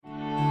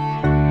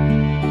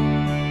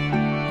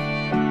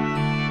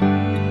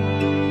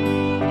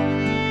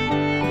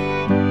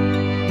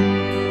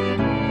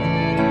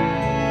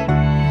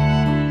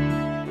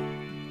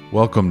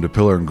Welcome to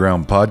Pillar and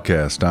Ground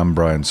Podcast. I'm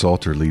Brian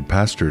Salter, lead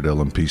pastor at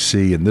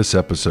LMPC, and this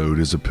episode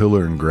is a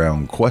Pillar and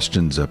Ground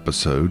Questions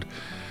episode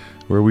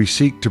where we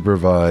seek to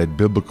provide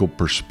biblical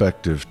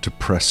perspective to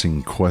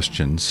pressing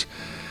questions.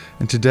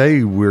 And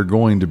today we're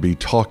going to be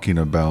talking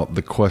about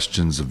the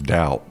questions of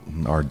doubt,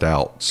 our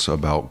doubts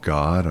about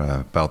God,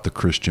 about the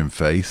Christian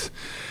faith.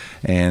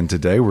 And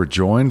today we're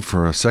joined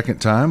for a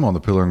second time on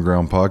the Pillar and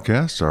Ground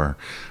Podcast, our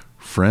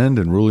friend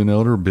and ruling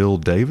elder, Bill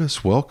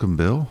Davis. Welcome,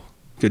 Bill.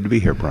 Good to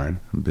be here, Brian.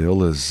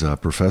 Bill is a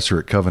professor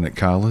at Covenant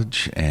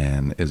College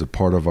and is a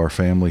part of our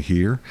family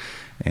here.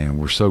 And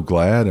we're so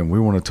glad, and we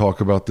want to talk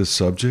about this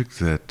subject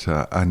that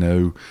I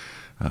know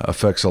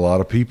affects a lot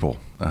of people.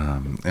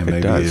 And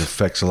maybe it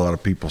affects a lot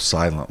of people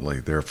silently.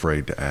 They're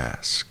afraid to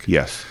ask.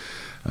 Yes.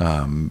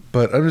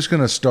 But I'm just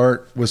going to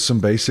start with some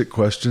basic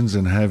questions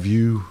and have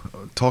you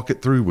talk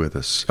it through with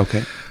us.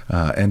 Okay.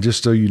 And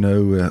just so you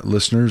know,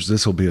 listeners,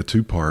 this will be a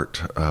two-part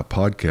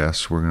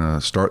podcast. We're going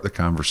to start the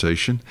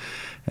conversation,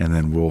 and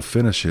then we'll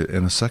finish it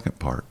in a second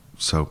part.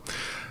 So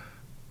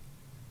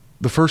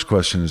the first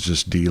question is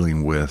just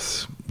dealing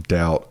with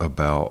doubt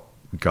about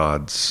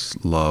God's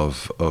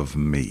love of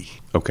me.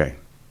 Okay.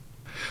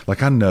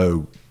 Like I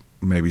know,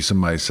 maybe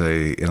somebody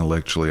say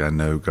intellectually, I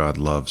know God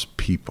loves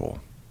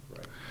people.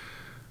 Right.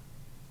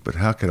 But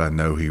how could I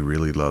know he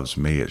really loves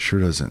me? It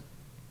sure doesn't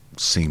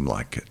seem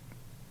like it.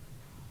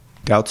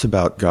 Doubts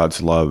about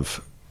God's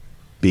love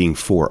being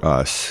for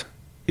us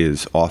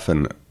is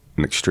often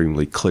an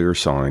extremely clear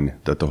sign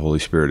that the Holy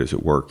Spirit is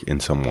at work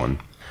in someone.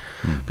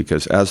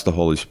 Because as the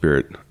Holy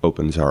Spirit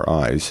opens our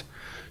eyes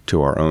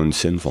to our own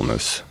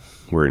sinfulness,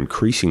 we're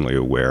increasingly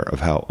aware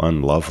of how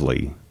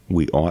unlovely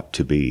we ought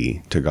to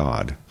be to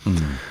God.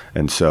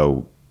 And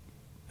so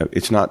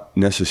it's not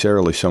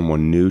necessarily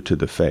someone new to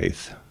the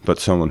faith, but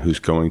someone who's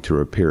going through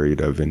a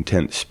period of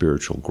intense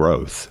spiritual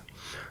growth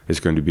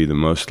is going to be the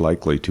most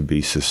likely to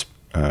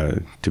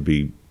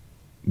be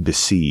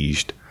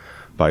besieged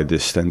by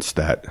this sense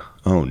that,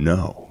 oh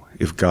no,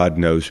 if God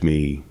knows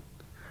me,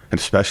 and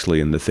especially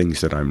in the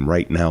things that I'm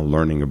right now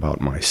learning about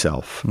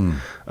myself,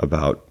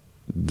 about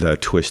the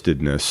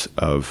twistedness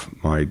of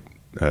my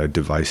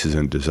devices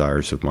and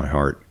desires of my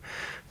heart,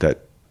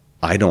 that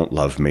I don't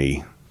love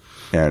me.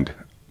 And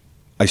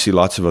I see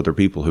lots of other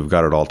people who've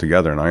got it all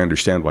together, and I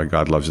understand why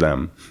God loves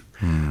them.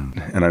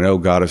 And I know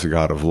God is a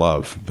God of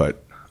love,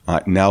 but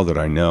now that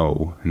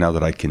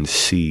I can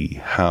see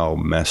how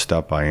messed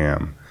up I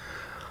am,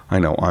 I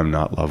know I'm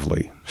not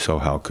lovely, so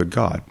how could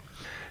God?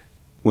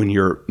 When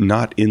you're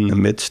not in the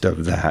midst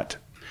of that,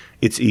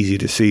 it's easy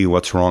to see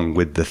what's wrong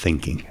with the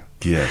thinking.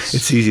 Yes.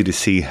 It's easy to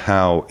see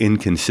how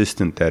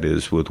inconsistent that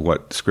is with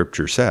what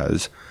Scripture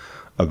says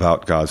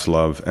about God's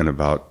love and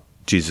about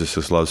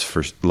Jesus' love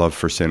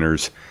for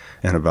sinners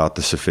and about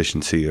the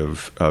sufficiency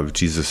of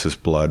Jesus'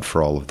 blood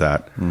for all of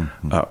that.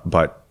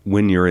 But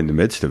when you're in the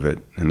midst of it,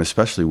 and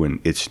especially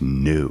when it's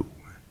new,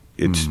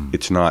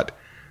 it's not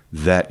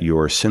that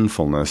your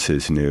sinfulness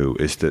is new,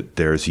 is that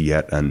there's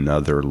yet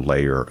another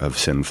layer of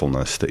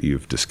sinfulness that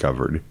you've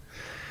discovered.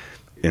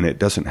 And it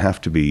doesn't have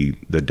to be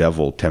the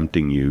devil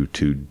tempting you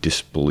to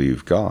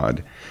disbelieve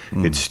God.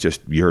 It's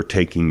just you're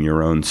taking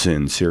your own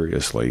sin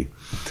seriously.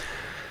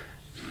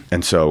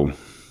 And so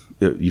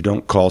you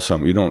don't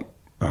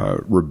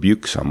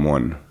rebuke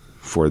someone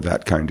for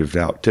that kind of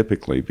doubt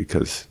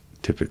because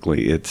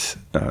typically it's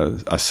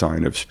a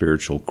sign of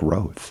spiritual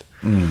growth.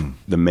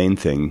 The main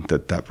thing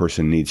that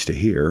person needs to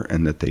hear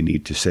and that they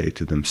need to say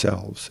to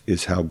themselves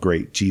is how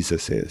great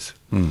Jesus is.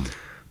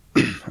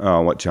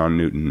 What John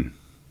Newton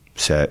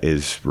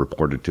is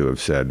reported to have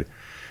said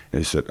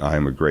is that I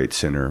am a great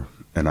sinner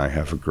and I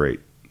have a great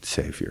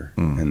Savior,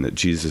 and that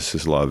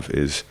Jesus' love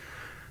is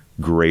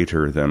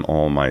greater than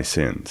all my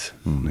sins.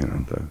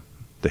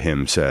 The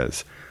hymn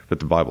says, but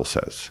the Bible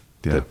says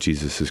that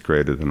Jesus is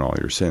greater than all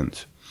your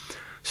sins.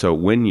 So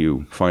when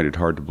you find it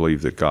hard to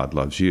believe that God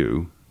loves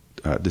you,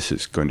 this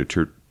is going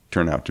to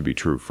turn out to be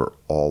true for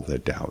all the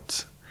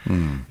doubts.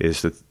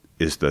 Is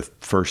the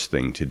first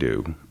thing to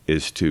do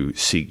is to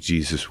seek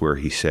Jesus where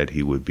he said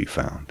he would be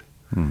found.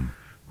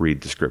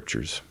 Read the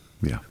Scriptures.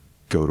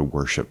 Go to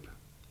worship.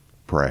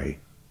 Pray.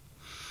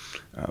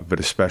 But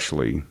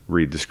especially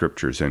read the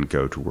Scriptures and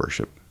go to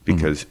worship.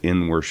 Because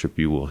in worship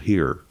you will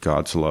hear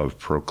God's love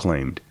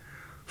proclaimed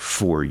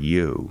for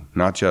you.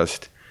 Not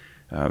just,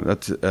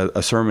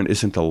 a sermon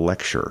isn't a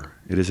lecture.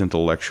 It isn't a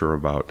lecture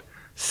about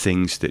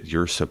things that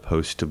you're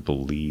supposed to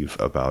believe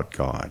about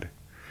God.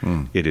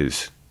 It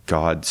is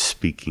God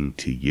speaking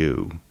to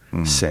you,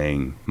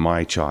 saying,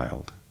 my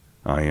child,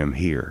 I am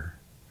here.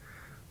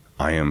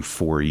 I am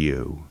for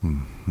you.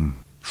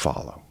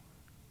 Follow.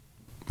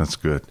 That's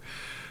good.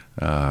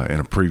 In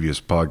a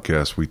previous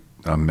podcast,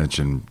 I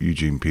mentioned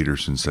Eugene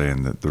Peterson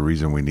saying that the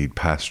reason we need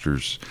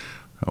pastors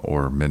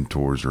or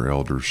mentors or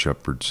elders,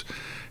 shepherds,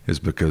 is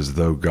because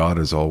though God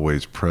is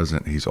always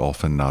present, he's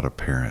often not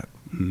apparent.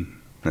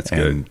 That's good.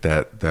 And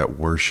that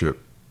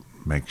worship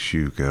makes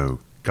you go,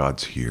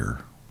 God's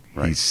here.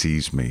 Right. He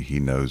sees me. He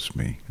knows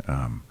me.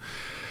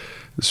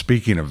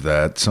 Speaking of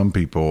that, some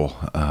people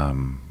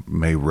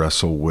may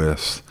wrestle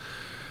with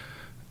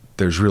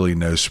there's really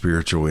no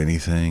spiritual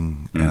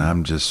anything, and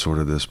I'm just sort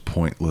of this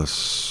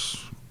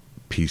pointless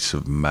piece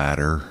of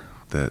matter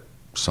that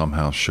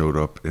somehow showed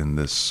up in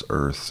this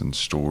earth and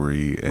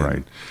story,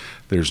 and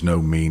there's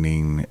no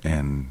meaning,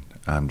 and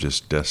I'm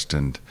just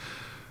destined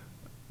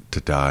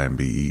to die and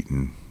be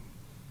eaten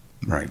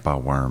by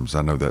worms.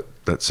 I know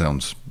that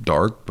sounds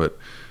dark, but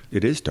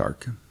it is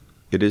dark.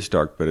 It is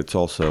dark, but it's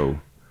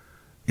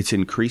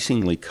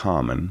increasingly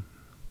common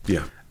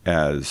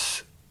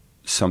as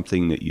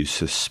something that you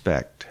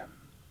suspect.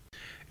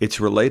 It's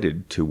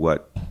related to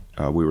what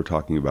we were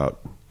talking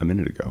about a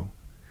minute ago.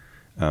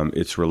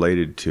 It's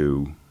related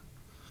to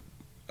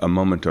a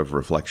moment of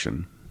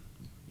reflection.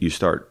 You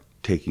start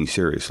taking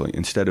seriously,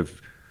 instead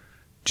of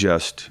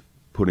just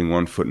putting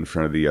one foot in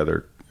front of the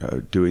other,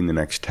 doing the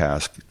next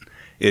task.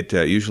 It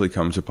usually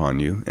comes upon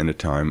you in a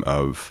time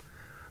of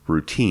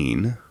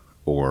routine,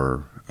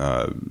 or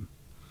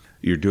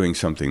you're doing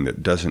something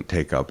that doesn't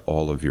take up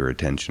all of your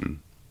attention.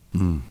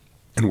 And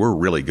we're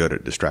really good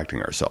at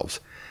distracting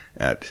ourselves,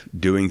 at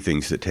doing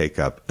things that take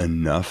up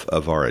enough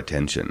of our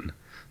attention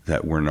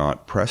that we're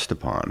not pressed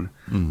upon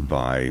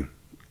by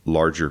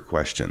larger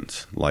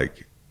questions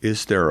like,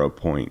 is there a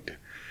point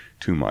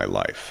to my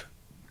life?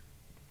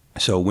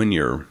 So when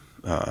you're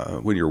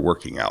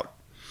working out,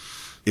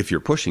 if you're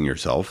pushing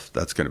yourself,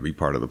 that's going to be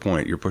part of the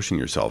point. You're pushing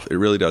yourself. It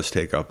really does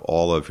take up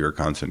all of your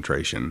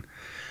concentration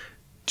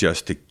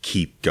just to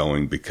keep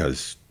going,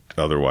 because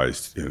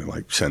otherwise,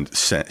 like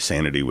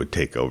sanity would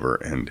take over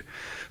and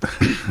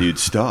you'd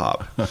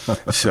stop.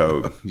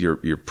 So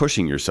you're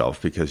pushing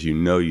yourself because you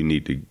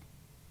need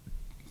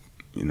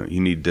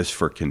this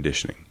for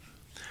conditioning.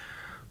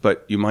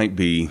 But you might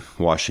be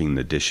washing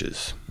the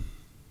dishes,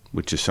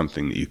 which is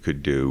something that you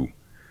could do.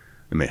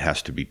 I mean, it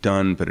has to be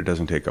done, but it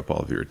doesn't take up all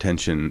of your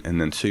attention. And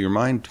then so your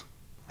mind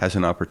has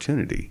an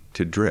opportunity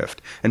to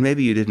drift. And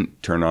maybe you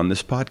didn't turn on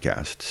this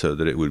podcast so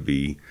that it would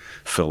be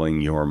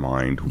filling your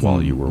mind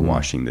while you were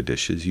washing the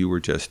dishes. You were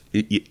just,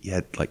 you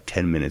had like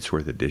 10 minutes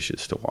worth of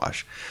dishes to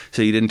wash.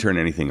 So you didn't turn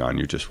anything on,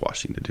 you're just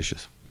washing the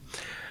dishes.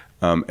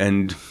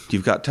 And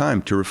you've got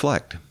time to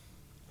reflect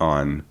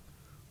on,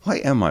 why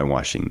am I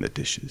washing the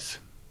dishes?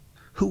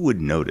 Who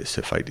would notice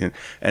if I didn't?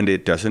 And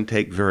it doesn't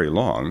take very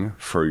long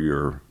for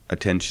your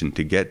attention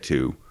to get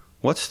to,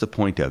 what's the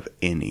point of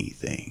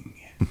anything?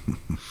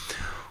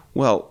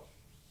 Well,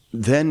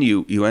 then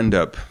you end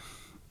up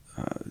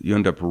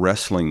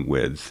wrestling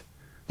with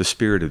the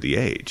spirit of the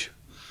age,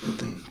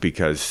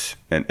 because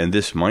and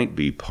this might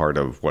be part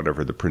of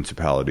whatever the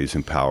principalities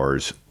and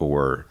powers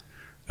or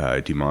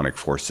demonic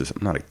forces.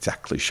 I'm not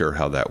exactly sure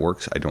how that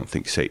works. I don't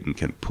think Satan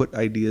can put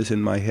ideas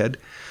in my head,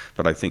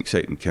 but I think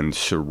Satan can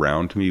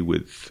surround me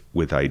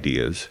with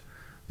ideas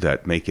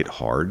that make it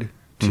hard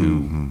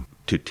to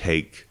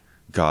take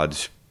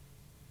God's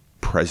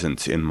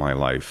presence in my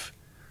life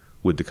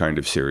with the kind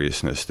of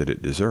seriousness that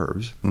it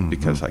deserves,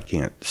 because I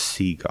can't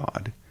see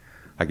God.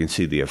 I can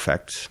see the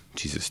effects.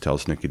 Jesus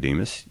tells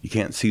Nicodemus, you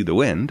can't see the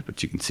wind,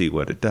 but you can see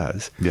what it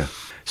does. Yeah.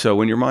 So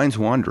when your mind's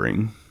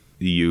wandering,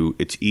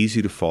 it's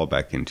easy to fall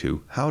back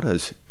into, how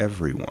does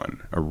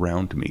everyone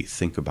around me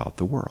think about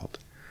the world?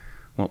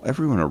 Well,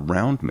 everyone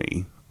around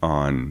me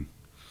on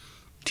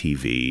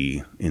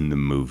TV, in the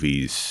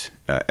movies,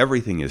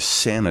 everything is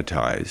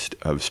sanitized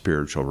of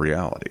spiritual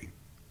reality.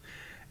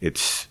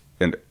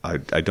 And I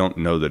don't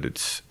know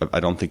that I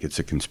don't think it's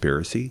a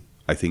conspiracy.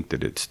 I think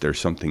that there's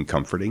something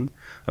comforting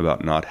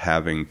about not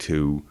having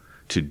to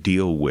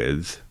deal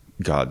with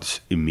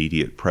God's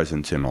immediate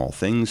presence in all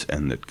things,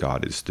 and that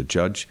God is the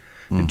judge,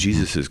 and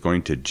Jesus is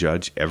going to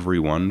judge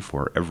everyone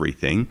for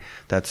everything.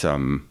 That's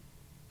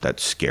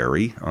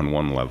scary on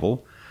one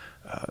level.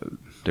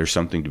 There's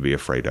something to be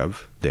afraid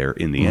of there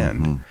in the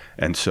end.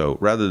 And so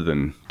rather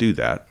than do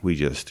that, we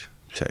just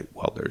say,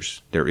 well,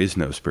 there is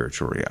no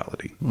spiritual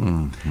reality.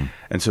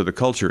 And so the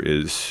culture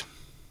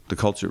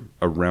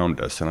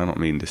around us, and I don't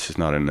mean this is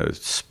not in a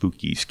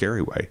spooky,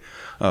 scary way.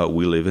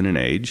 We live in an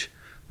age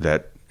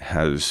that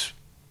has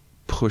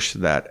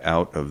pushed that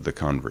out of the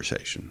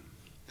conversation.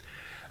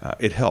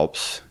 It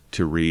helps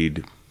to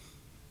read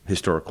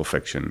historical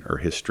fiction or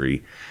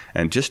history,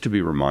 and just to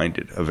be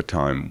reminded of a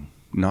time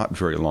not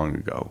very long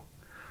ago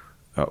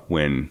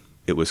when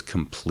it was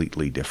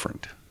completely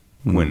different.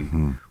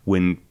 When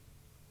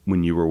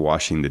you were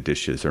washing the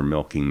dishes or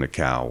milking the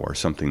cow or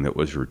something that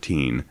was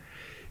routine,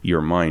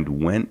 your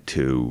mind went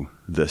to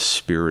the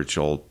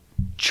spiritual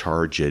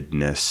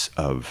chargedness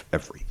of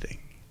everything.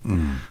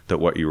 That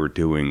what you were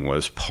doing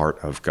was part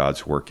of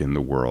God's work in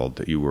the world,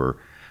 that you were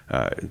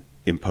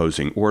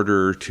imposing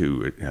order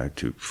to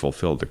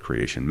fulfill the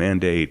creation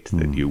mandate,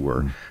 that you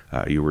were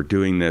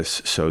doing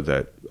this so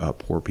that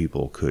poor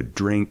people could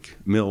drink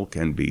milk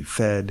and be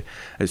fed.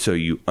 And so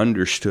you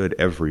understood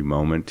every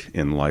moment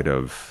in light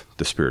of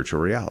the spiritual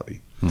reality,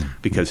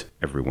 because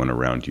everyone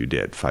around you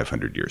did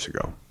 500 years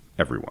ago.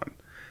 Everyone.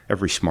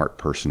 Every smart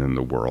person in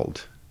the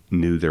world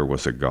knew there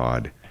was a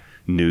God,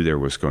 knew there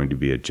was going to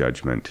be a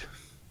judgment.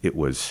 It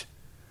was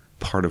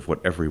part of what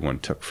everyone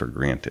took for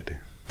granted.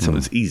 So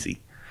it's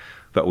easy.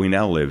 But we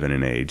now live in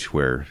an age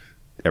where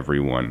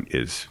everyone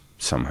is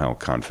somehow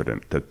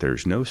confident that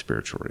there's no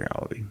spiritual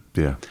reality.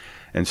 Yeah.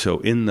 And so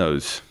in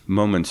those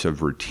moments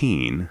of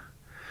routine,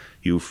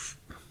 you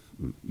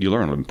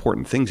learn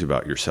important things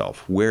about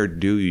yourself. Where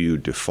do you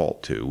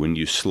default to when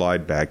you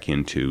slide back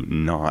into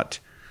not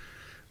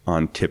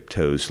on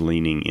tiptoes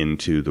leaning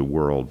into the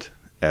world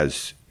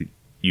as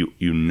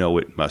you know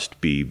it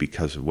must be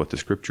because of what the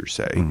scriptures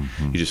say?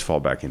 You just fall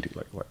back into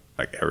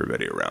like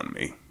everybody around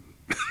me.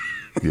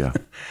 Yeah.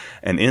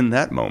 And in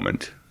that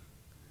moment,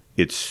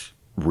 it's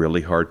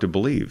really hard to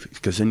believe,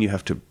 because then you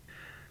have to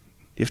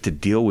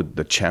deal with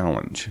the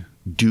challenge.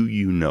 Do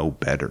you know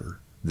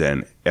better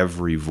than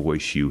every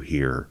voice you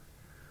hear,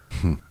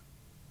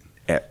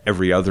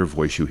 every other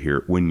voice you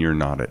hear when you're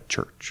not at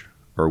church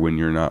or when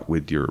you're not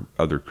with your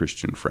other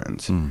Christian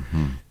friends?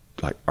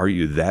 Like, are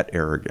you that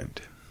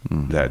arrogant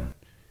that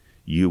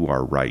you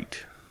are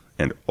right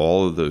and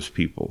all of those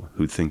people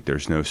who think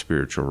there's no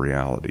spiritual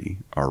reality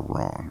are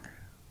wrong?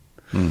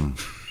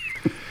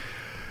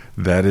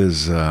 That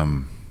is,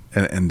 and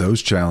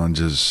those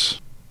challenges,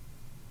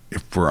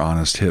 if we're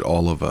honest, hit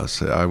all of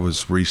us. I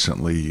was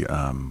recently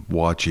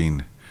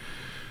watching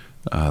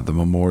the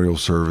memorial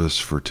service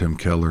for Tim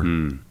Keller,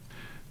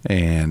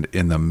 and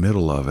in the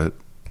middle of it,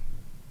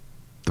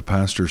 the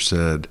pastor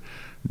said,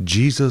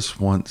 "Jesus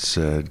once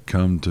said,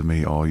 'Come to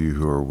me, all you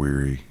who are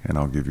weary, and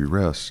I'll give you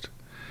rest.'"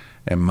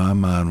 And my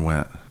mind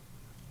went,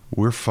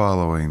 we're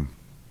following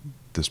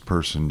this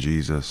person,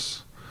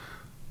 Jesus.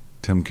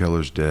 Tim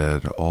Keller's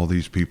dead. All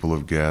these people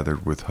have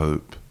gathered with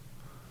hope.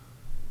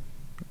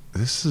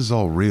 This is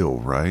all real,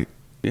 right?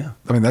 Yeah.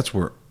 I mean, that's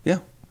where. Yeah.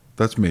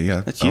 That's me.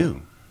 That's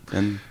you.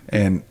 And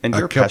you're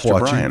I kept Pastor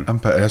watching. Brian.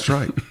 That's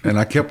right. And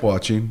I kept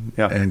watching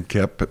and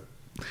kept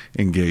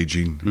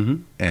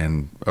engaging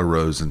and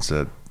arose and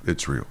said,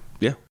 "It's real."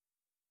 Yeah.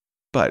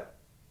 But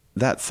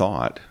that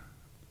thought,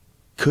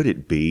 could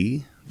it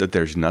be that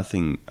there's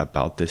nothing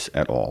about this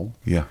at all?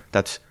 Yeah.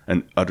 That's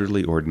an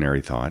utterly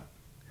ordinary thought.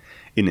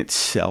 In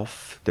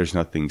itself, there's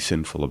nothing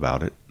sinful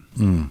about it.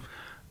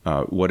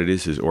 What it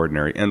is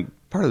ordinary. And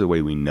part of the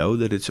way we know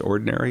that it's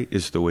ordinary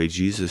is the way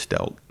Jesus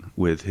dealt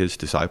with his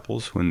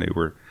disciples when they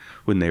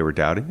were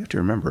doubting. You have to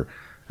remember,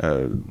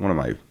 one of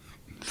my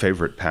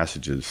favorite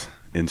passages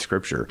in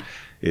Scripture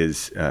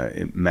is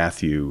in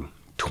Matthew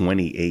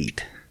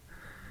 28,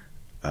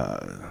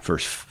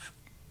 verse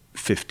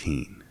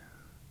 15.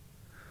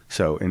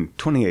 So in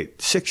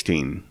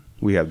 28:16,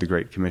 we have the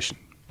Great Commission.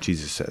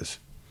 Jesus says,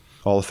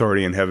 "All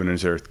authority in heaven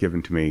and earth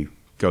given to me.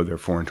 Go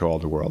therefore into all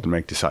the world and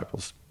make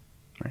disciples."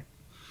 Right?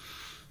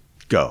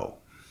 Go.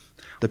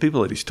 The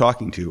people that he's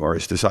talking to are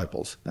his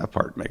disciples. That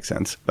part makes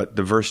sense. But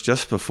the verse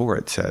just before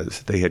it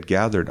says, they had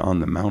gathered on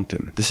the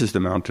mountain. This is the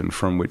mountain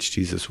from which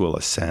Jesus will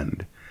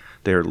ascend.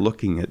 They're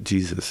looking at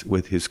Jesus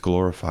with his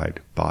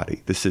glorified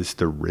body. This is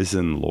the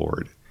risen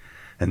Lord.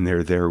 And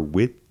they're there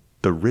with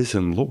the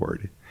risen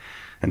Lord.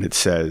 And it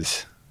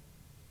says,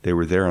 they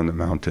were there on the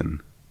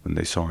mountain when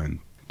they saw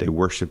him. They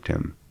worshiped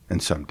him,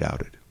 and some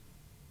doubted.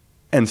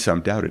 And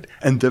some doubted.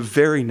 And the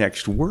very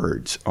next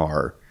words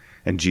are,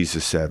 and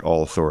Jesus said,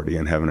 "All authority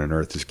in heaven and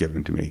earth is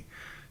given to me."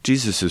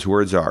 Jesus'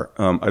 words are,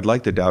 I'd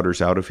like the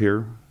doubters out of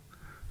here.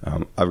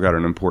 I've got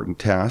an important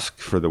task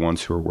for the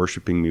ones who are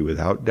worshiping me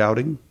without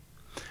doubting.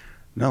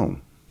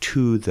 No,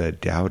 to the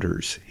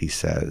doubters, he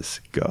says,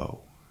 go.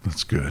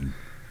 That's good.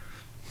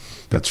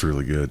 That's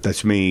really good.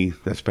 That's me.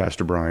 That's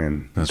Pastor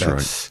Brian. That's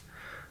right.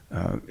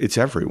 It's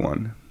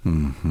everyone.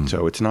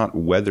 So it's not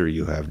whether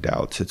you have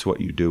doubts, it's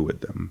what you do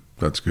with them.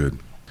 That's good.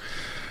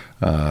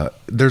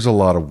 There's a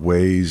lot of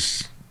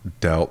ways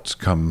doubts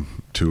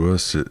come to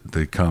us.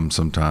 They come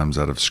sometimes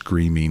out of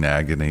screaming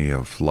agony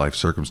of life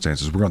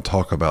circumstances. We're going to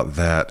talk about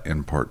that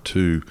in part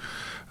 2.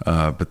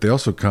 But they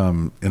also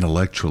come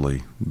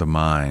intellectually, the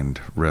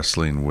mind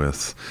wrestling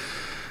with,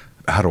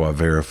 how do I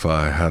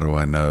verify? How do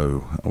I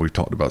know? We've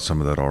talked about some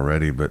of that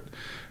already, but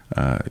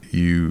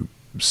you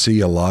see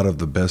a lot of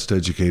the best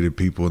educated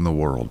people in the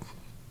world,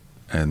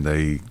 and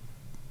they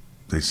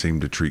seem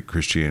to treat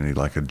Christianity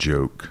like a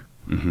joke.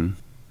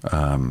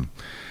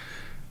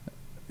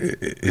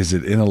 Is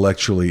it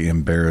intellectually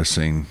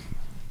embarrassing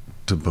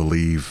to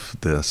believe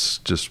this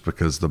just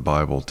because the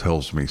Bible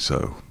tells me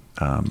so?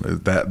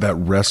 That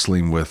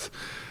wrestling with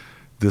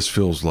this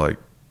feels like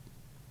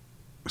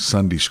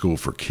Sunday school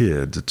for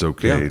kids. It's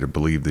okay to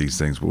believe these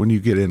things, but when you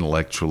get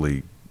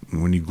intellectually,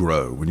 when you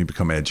grow, when you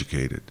become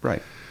educated,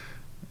 right?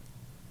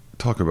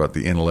 Talk about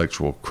the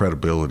intellectual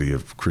credibility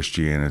of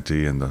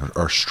Christianity and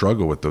our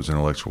struggle with those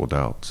intellectual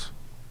doubts.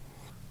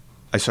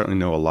 I certainly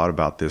know a lot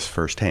about this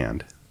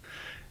firsthand.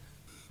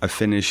 I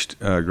finished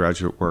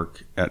graduate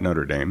work at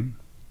Notre Dame,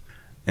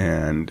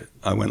 and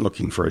I went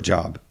looking for a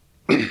job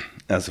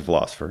as a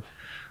philosopher,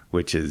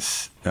 which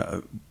is,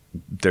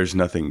 there's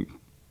nothing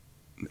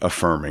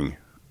affirming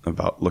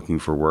about looking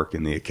for work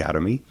in the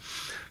academy,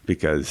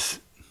 because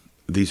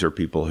these are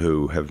people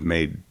who have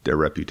made their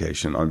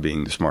reputation on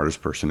being the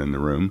smartest person in the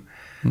room.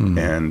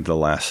 And the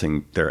last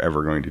thing they're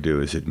ever going to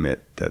do is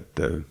admit that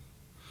the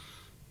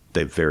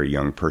very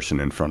young person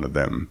in front of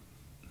them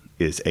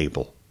is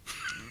able.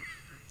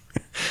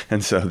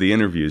 And so the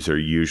interviews are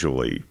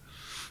usually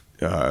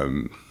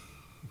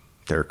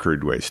There are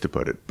crude ways to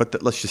put it,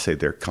 but let's just say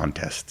they're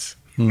contests.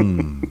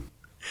 And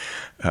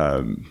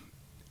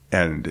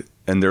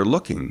they're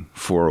looking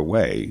for a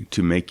way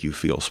to make you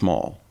feel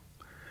small.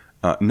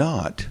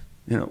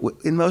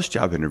 In most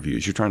job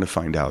interviews, you're trying to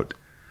find out,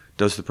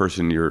 does the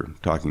person you're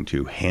talking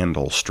to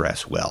handle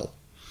stress well?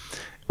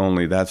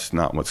 Only that's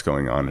not what's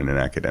going on in an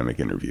academic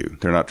interview.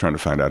 They're not trying to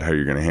find out how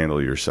you're going to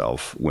handle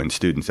yourself when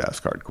students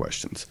ask hard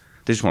questions.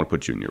 They just want to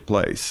put you in your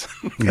place.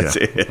 That's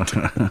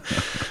it.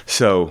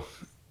 So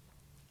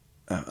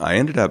I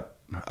ended up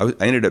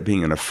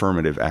being an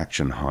affirmative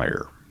action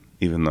hire,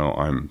 even though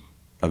I'm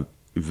a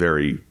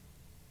very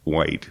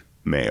white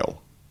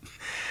male.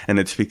 And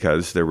it's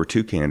because there were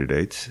two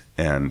candidates,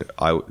 and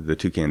the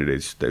two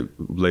candidates,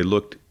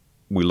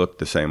 we looked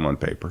the same on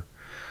paper,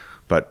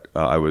 but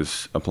I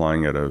was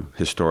applying at a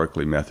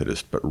historically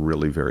Methodist but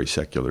really very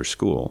secular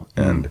school.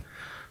 And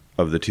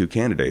of the two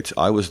candidates,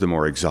 I was the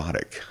more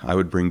exotic. I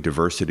would bring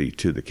diversity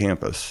to the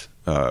campus,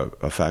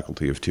 a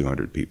faculty of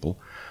 200 people.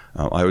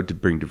 I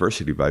would bring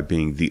diversity by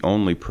being the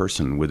only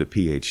person with a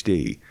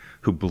PhD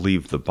who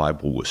believed the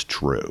Bible was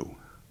true.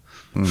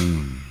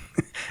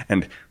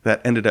 And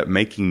that ended up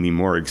making me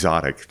more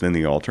exotic than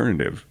the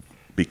alternative,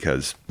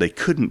 because they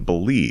couldn't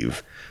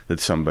believe that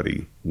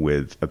somebody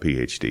with a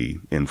PhD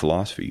in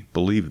philosophy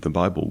believed the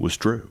Bible was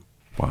true.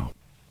 Wow.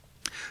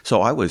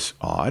 So I was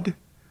odd,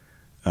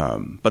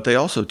 but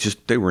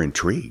they were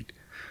intrigued,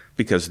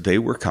 because they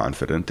were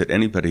confident that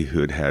anybody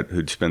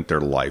who'd spent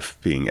their life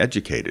being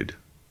educated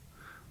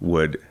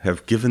would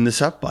have given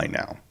this up by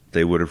now.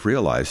 They would have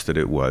realized that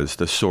it was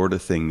the sort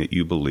of thing that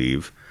you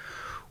believe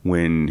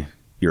when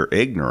you're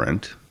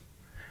ignorant,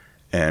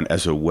 and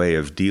as a way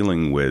of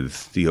dealing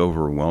with the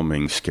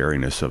overwhelming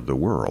scariness of the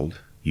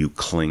world, you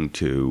cling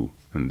to,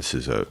 and this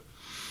is a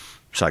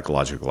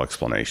psychological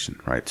explanation,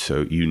 right?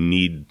 So you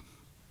need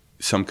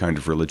some kind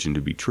of religion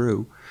to be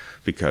true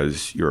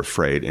because you're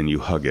afraid and you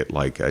hug it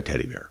like a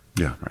teddy bear.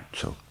 Yeah. Right.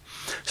 So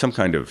some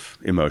kind of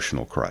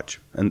emotional crutch.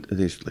 And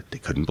they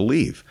couldn't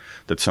believe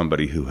that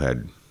somebody who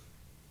had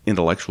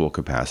intellectual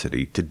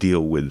capacity to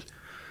deal with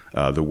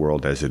the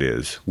world as it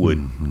is would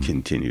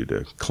continue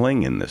to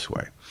cling in this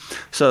way.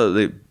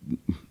 So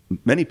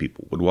many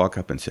people would walk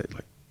up and say,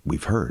 like,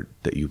 we've heard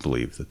that you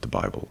believe that the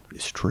Bible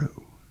is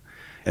true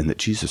and that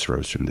Jesus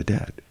rose from the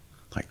dead.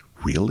 Like,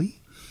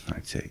 really?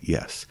 I'd say,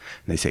 yes.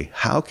 And they say,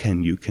 how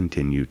can you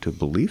continue to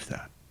believe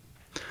that?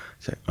 I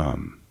say,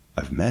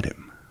 I've met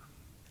him.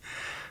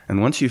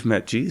 And once you've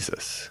met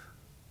Jesus,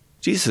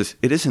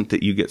 it isn't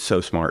that you get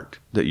so smart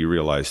that you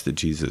realize that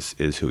Jesus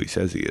is who he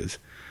says he is.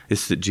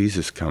 It's that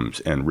Jesus comes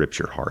and rips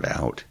your heart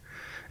out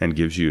and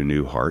gives you a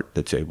new heart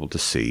that's able to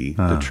see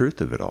the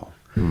truth of it all.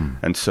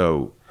 And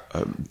so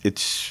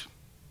it's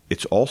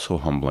also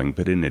humbling,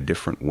 but in a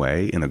different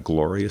way, in a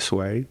glorious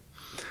way,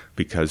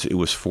 because it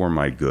was for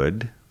my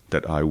good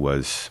that I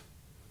was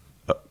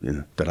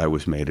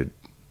made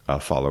a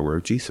follower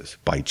of Jesus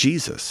by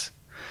Jesus.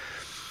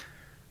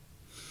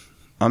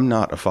 I'm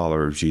not a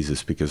follower of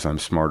Jesus because I'm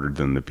smarter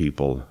than the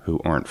people who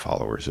aren't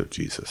followers of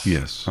Jesus.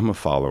 Yes. I'm a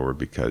follower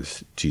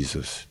because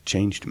Jesus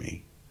changed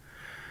me.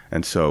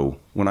 And so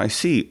when I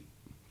see,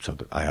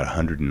 that I had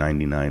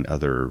 199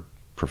 other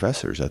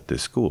professors at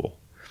this school,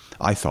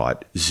 I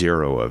thought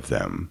 0 of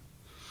them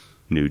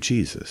knew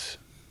Jesus.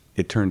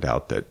 It turned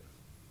out that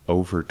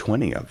over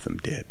 20 of them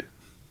did.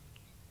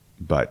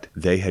 But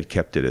they had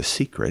kept it a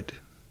secret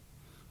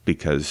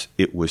because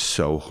it was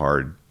so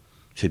hard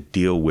to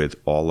deal with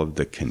all of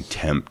the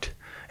contempt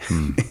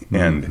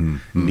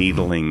and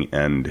needling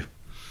and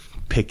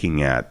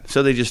picking at.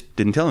 So they just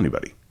didn't tell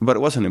anybody. But it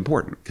wasn't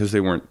important because they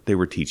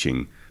were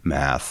teaching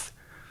math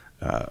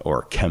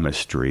or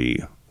chemistry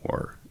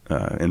or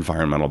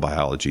environmental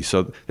biology.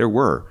 So there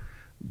were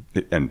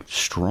and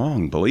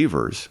strong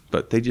believers,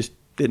 but they just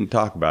didn't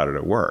talk about it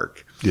at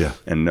work. Yeah.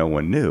 And no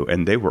one knew.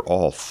 And they were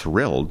all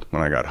thrilled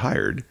when I got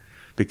hired,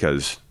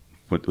 because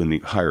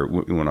when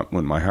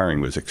my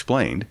hiring was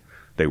explained,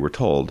 they were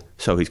told,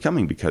 so he's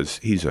coming because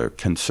he's a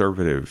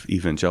conservative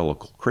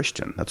evangelical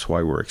Christian. That's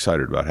why we're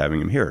excited about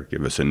having him here.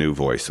 Give us a new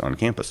voice on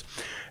campus.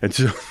 And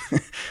so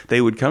they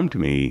would come to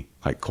me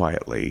like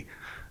quietly,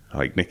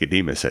 like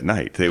Nicodemus at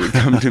night. They would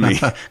come to me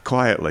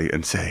quietly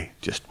and say,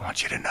 just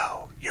want you to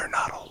know you're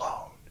not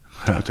alone.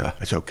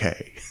 It's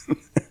okay.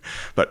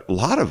 But a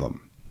lot of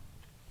them,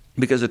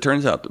 because it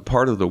turns out that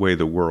part of the way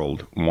the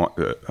world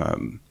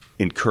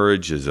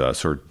encourages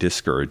us or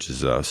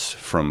discourages us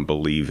from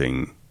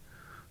believing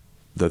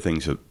the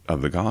things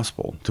of the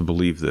gospel, to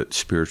believe that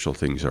spiritual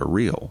things are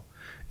real,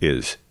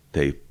 is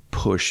they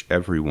push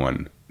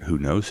everyone who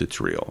knows it's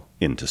real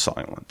into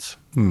silence.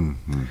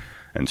 Mm-hmm.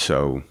 And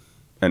so,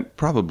 and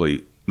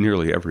probably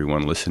nearly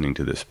everyone listening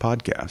to this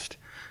podcast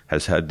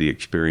has had the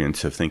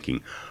experience of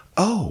thinking,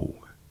 oh,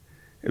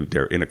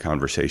 they're in a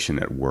conversation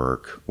at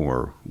work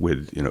or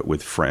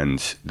with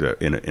friends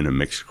in a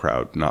mixed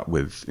crowd, not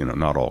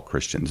all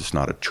Christians. It's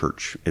not a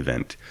church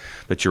event,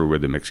 but you're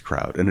with a mixed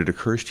crowd, and it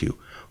occurs to you,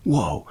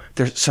 whoa,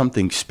 there's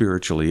something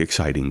spiritually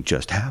exciting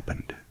just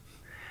happened.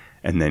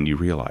 And then you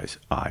realize,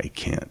 I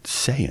can't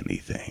say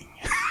anything.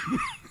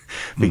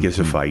 Because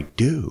if I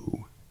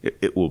do,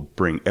 it will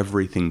bring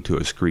everything to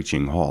a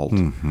screeching halt,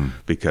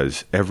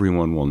 because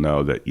everyone will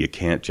know that you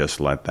can't just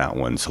let that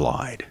one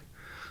slide.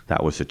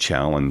 That was a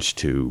challenge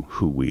to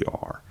who we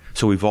are.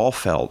 So we've all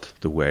felt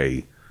the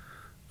way,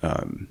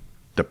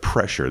 the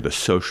pressure, the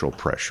social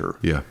pressure.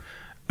 Yeah.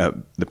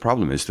 The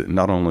problem is that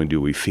not only do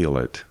we feel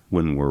it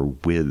when we're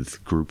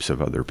with groups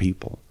of other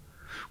people,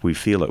 we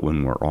feel it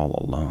when we're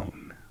all alone.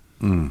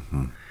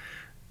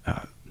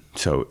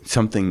 So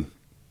something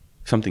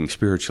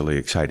spiritually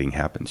exciting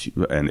happens,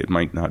 and it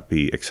might not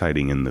be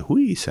exciting in the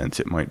whee sense.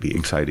 It might be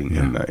exciting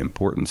in the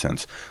important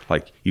sense.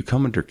 Like, you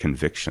come under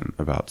conviction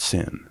about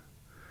sin.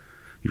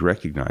 You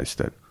recognize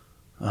that,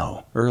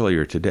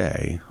 earlier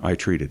today I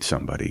treated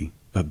somebody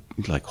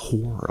like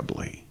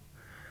horribly,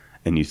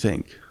 and you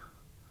think,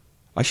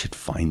 I should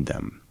find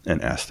them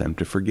and ask them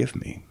to forgive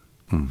me.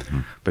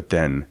 But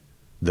then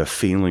the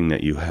feeling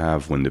that you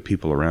have when the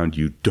people around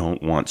you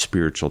don't want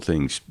spiritual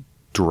things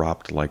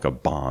dropped like a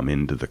bomb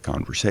into the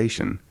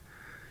conversation,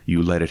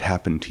 you let it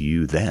happen to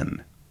you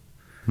then.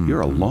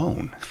 You're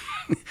alone.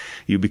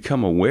 You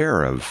become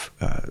aware of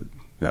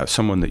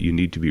someone that you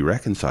need to be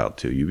reconciled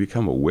to. You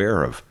become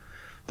aware of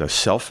the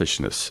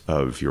selfishness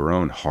of your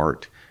own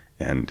heart,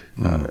 and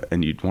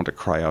you'd want to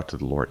cry out to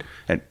the Lord.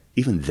 And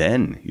even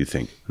then you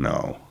think,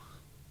 no,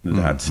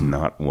 that's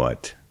not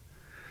what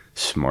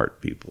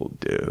smart people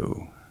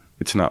do.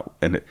 It's not,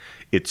 and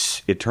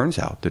it turns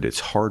out that it's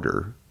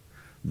harder.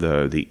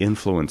 The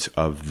influence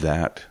of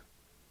that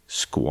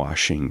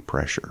squashing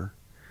pressure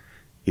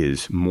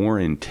is more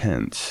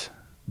intense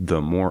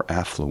the more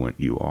affluent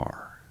you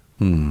are.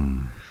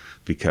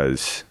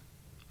 Because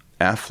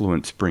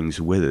affluence brings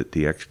with it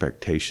the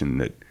expectation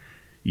that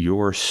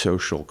your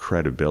social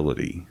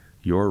credibility,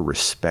 your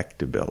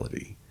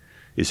respectability,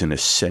 is an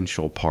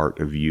essential part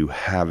of you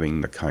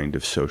having the kind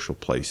of social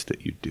place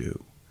that you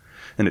do.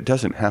 And it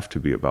doesn't have to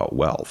be about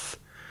wealth.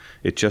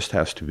 It just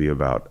has to be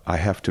about, I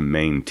have to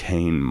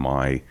maintain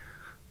my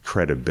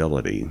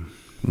credibility.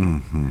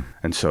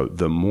 And so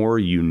the more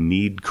you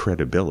need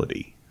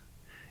credibility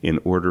in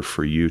order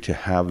for you to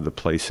have the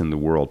place in the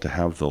world, to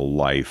have the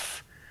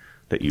life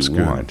that you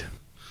want,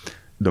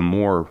 the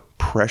more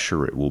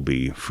pressure it will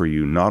be for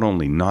you not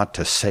only not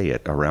to say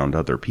it around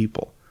other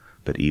people,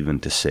 but even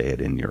to say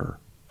it in your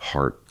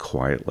heart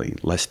quietly,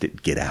 lest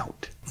it get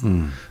out.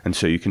 And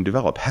so you can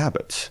develop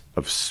habits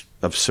of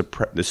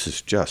this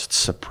is just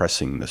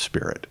suppressing the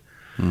Spirit.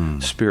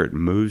 Spirit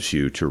moves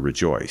you to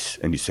rejoice,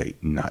 and you say,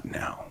 not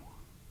now.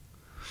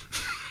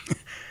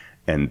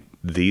 And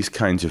these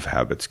kinds of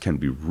habits can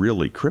be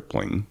really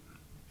crippling,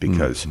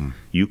 because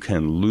you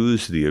can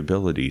lose the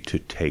ability to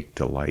take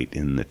delight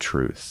in the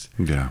truth.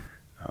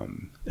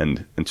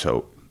 And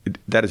so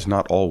that is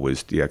not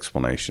always the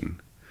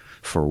explanation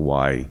for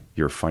why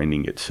you're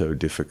finding it so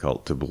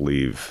difficult to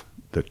believe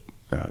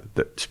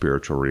that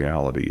spiritual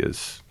reality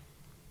is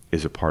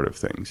a part of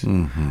things.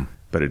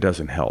 But it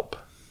doesn't help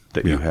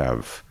that you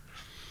have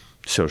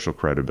social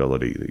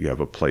credibility, that you have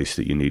a place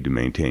that you need to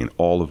maintain,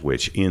 all of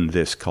which in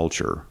this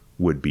culture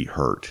would be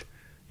hurt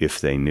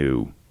if they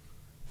knew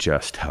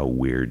just how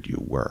weird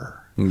you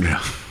were.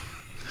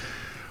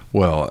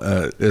 Well,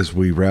 as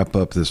we wrap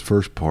up this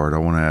first part, I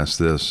want to ask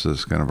this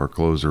as kind of our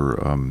closer.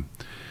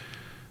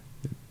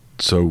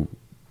 So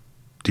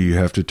do you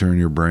have to turn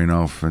your brain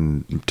off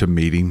and to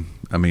meeting?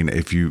 I mean,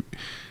 if you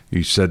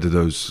said to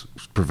those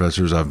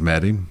professors, I've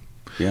met him.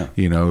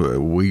 You know,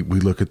 we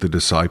look at the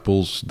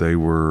disciples. They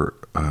were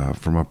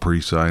from a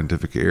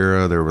pre-scientific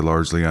era. They were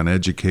largely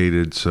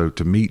uneducated. So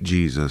to meet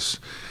Jesus,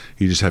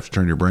 you just have to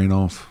turn your brain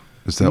off.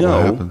 Is that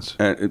what happens?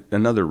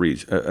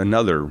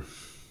 Another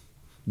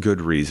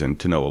good reason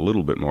to know a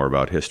little bit more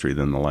about history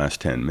than the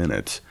last 10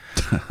 minutes.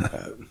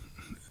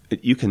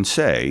 You can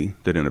say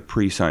that in a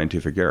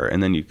pre-scientific era,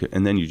 and then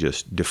you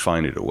just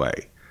define it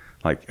away.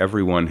 Like,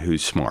 everyone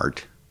who's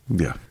smart.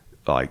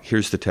 Like,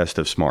 here's the test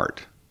of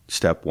smart.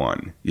 Step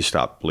 1, you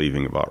stop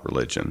believing about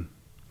religion.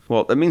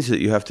 Well, that means that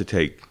you have to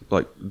take,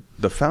 like,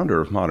 the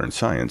founder of modern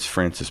science,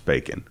 Francis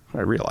Bacon.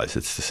 I realize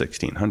it's the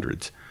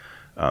 1600s,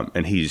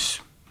 and he's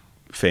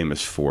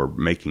famous for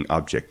making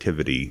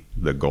objectivity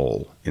the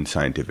goal in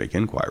scientific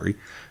inquiry.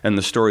 And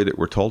the story that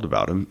we're told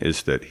about him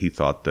is that he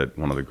thought that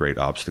one of the great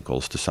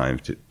obstacles to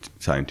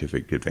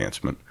scientific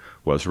advancement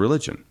was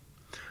religion.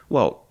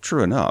 Well,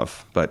 true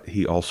enough, but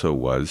he also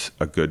was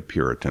a good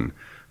Puritan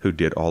who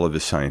did all of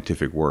his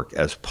scientific work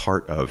as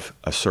part of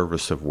a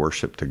service of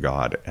worship to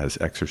God, as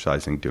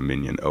exercising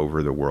dominion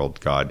over the world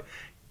God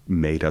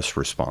made us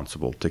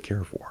responsible to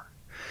care for.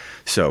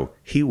 So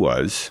he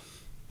was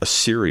a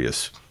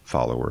serious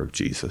follower of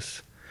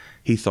Jesus.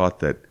 He thought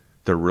that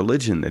the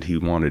religion that he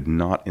wanted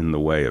not in the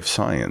way of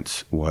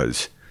science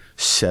was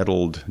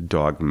settled,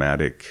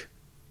 dogmatic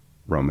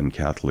Roman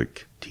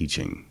Catholic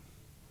teaching.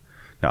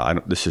 Now,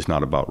 this is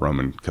not about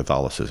Roman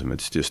Catholicism.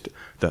 It's just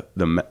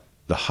the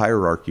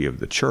hierarchy of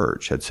the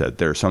church had said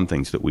there are some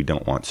things that we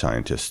don't want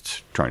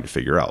scientists trying to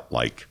figure out,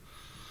 like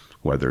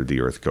whether the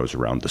earth goes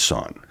around the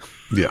sun.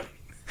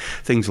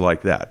 things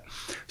like that.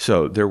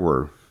 So there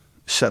were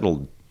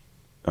settled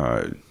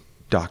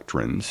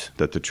doctrines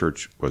that the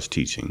church was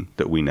teaching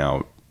that we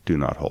now do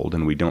not hold,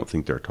 and we don't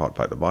think they're taught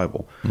by the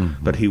Bible.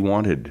 Mm-hmm. But he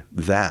wanted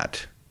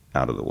that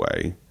out of the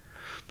way.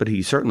 But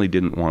he certainly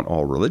didn't want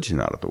all religion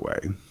out of the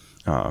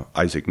way.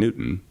 Isaac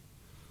Newton,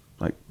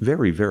 like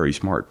very, very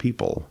smart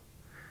people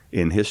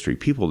in history,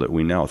 people that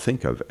we now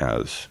think of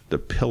as the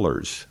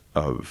pillars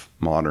of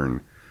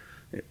modern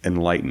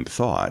enlightened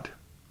thought,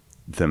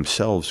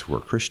 themselves were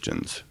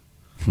Christians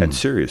and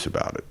serious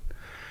about it.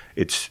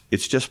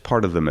 It's just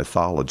part of the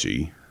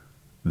mythology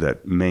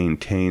that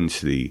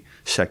maintains the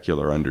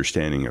secular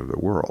understanding of the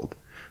world,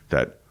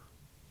 that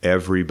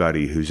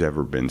everybody who's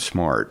ever been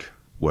smart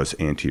was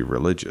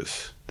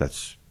anti-religious.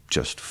 That's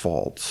just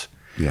false.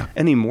 Yeah.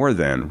 Any more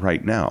than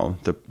right now,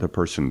 the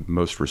person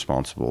most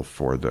responsible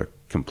for the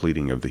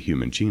completing of the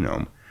human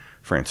genome,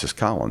 Francis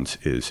Collins,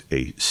 is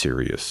a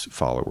serious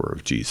follower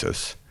of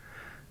Jesus.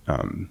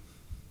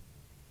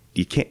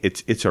 You can't.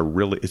 It's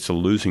a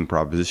losing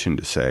proposition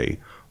to say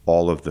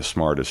all of the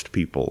smartest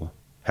people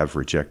have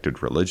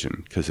rejected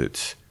religion, because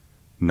it's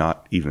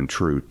not even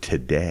true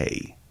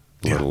today,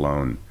 let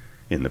alone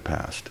in the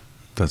past.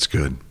 That's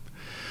good.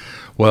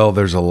 Well,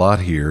 there's a lot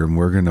here, and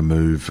we're going to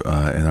move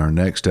in our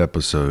next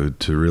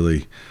episode to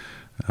really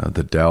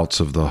the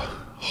doubts of the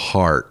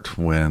heart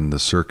when the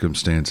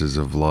circumstances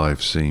of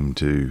life seem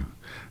to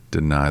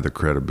deny the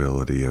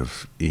credibility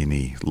of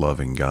any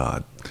loving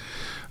God.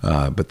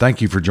 But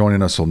thank you for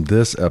joining us on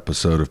this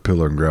episode of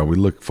Pillar and Ground. We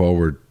look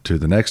forward to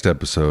the next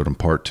episode on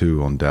part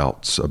 2 on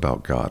doubts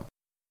about God.